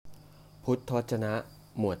พุทธวจนะ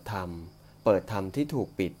หมวดธรรม เปิดธรรมที่ถูก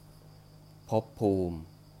ปิด ภพภูมิ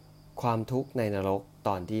ความทุกข์ในนรกต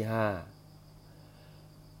อนที่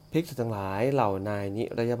5ภิกษุทั้งหลายเหล่านายนิ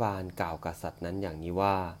รยบาลกล่าวกับสัตว์นั้นอย่างนี้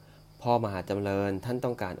ว่า พ่อมหาจำเริญท่านต้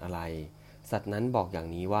องการอะไร สัตว์นั้นบอกอย่าง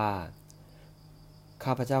นี้ว่า ข้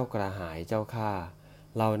าพเจ้ากระหายเจ้าข้า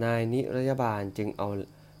เหล่านายนิรยบาลจึงเอา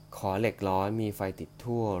ขอเหล็กร้อนมีไฟติด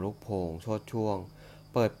ทั่วลุกโผงโชติช่วง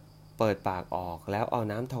เปิดปากออกแล้วเอา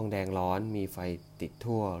น้ำทองแดงร้อนมีไฟติด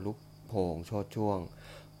ทั่วลุกโผงโชติช่วง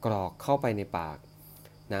กรอกเข้าไปในปาก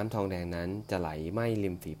น้ำทองแดงนั้นจะไหลไหม้ริ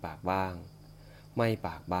มฝีปากบ้างไหม้ป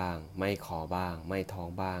ากบ้างไหม้คอบ้างไหม้ท้อง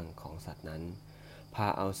บ้างของสัตว์นั้นพา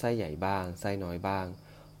เอาไส้ใหญ่บ้างไส้น้อยบ้าง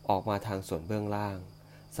ออกมาทางส่วนเบื้องล่าง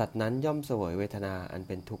สัตว์นั้นย่อมเสวยเวทนาอันเ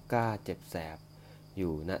ป็นทุกข์กล้าเจ็บแสบอ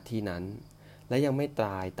ยู่ณที่นั้นและยังไม่ต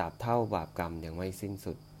ายตราบเท่าบาปกรรมยังไม่สิ้น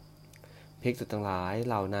สุดภิกษุทั้งหลายเ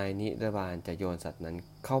หล่านายนิรบาลจะโยนสัตว์นั้น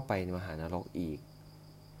เข้าไปในมหานรกอีก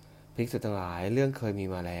ภิกษุทั้งหลายเรื่องเคยมี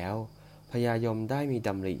มาแล้วพญายมได้มีด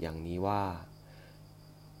ำริอย่างนี้ว่า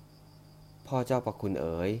พ่อเจ้าประคุณเ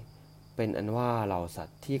อ๋ยเป็นอันว่าเหล่าสัต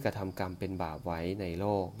ว์ที่กระทำกรรมเป็นบาปไว้ในโล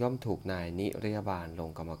กย่อมถูกนายนิรยบาลลง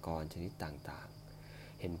กรรมกรชนิดต่าง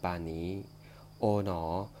ๆเห็นปานนี้โอ๋หนอ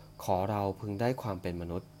ขอเราพึงได้ความเป็นม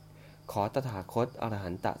นุษย์ขอตถาคตอรหั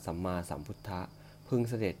นตสัมมาสัมพุทธะพึง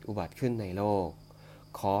เสด็จอุบัติขึ้นในโลก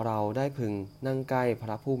ขอเราได้พึงนั่งใกล้พ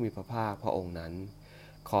ระผู้มีพระภาคพระองค์นั้น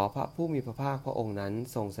ขอพระผู้มีพระภาคพระองค์นั้น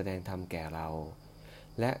ทรงแสดงธรรมแก่เรา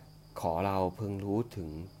และขอเราพึงรู้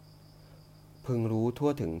ทั่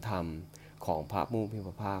วถึงธรรมของพระผู้มีพ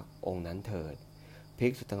ระภาคองค์นั้นเถิดภิ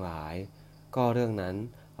กษุทั้งหลายก็เรื่องนั้น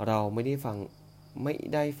เราไม่ไ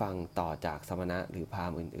ด้ฟังต่อจากสมณะหรือพราห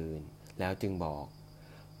มณ์อื่นๆแล้วจึงบอก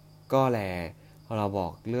ก็แลเราบอ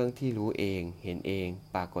กเรื่องที่รู้เองเห็นเอง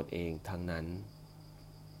ปรากฏเองทั้งนั้น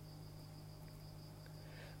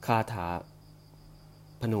คาถา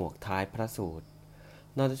ผนวกท้ายพระสูตร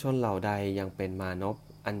นรชนเหล่าใดยังเป็นมานพ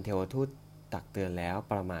อันเทวทูตตักเตือนแล้ว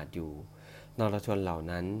ประมาทอยู่นรชนเหล่า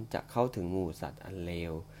นั้นจะเข้าถึงหมู่สัตว์อันเล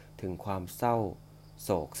วถึงความเศร้าโศ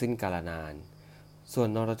กสิ้นกาลนานส่วน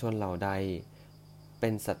นรชนเหล่าใดเป็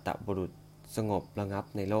นสัตตบุรุษสงบระงับ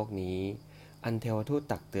ในโลกนี้อันเทวทูต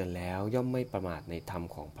ตักเตือนแล้วย่อมไม่ประมาทในธรรม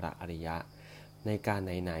ของพระอริยะในการ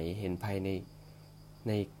ไหนๆเห็นภัยใ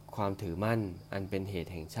นความถือมั่นอันเป็นเห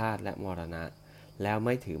ตุแห่งชาติและมรณะแล้วไ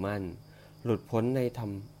ม่ถือมั่นหลุดพ้นในธรร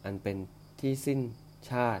มอันเป็นที่สิ้น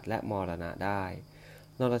ชาติและมรณะได้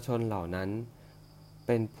นรชนเหล่านั้นเ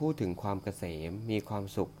ป็นผู้ถึงความเกษมมีความ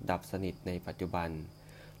สุขดับสนิทในปัจจุบัน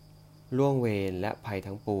ล่วงเวรและภัย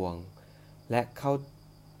ทั้งปวงและเข้า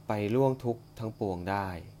ไปล่วงทุกข์ทั้งปวงได้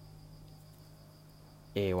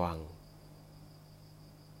เอวัง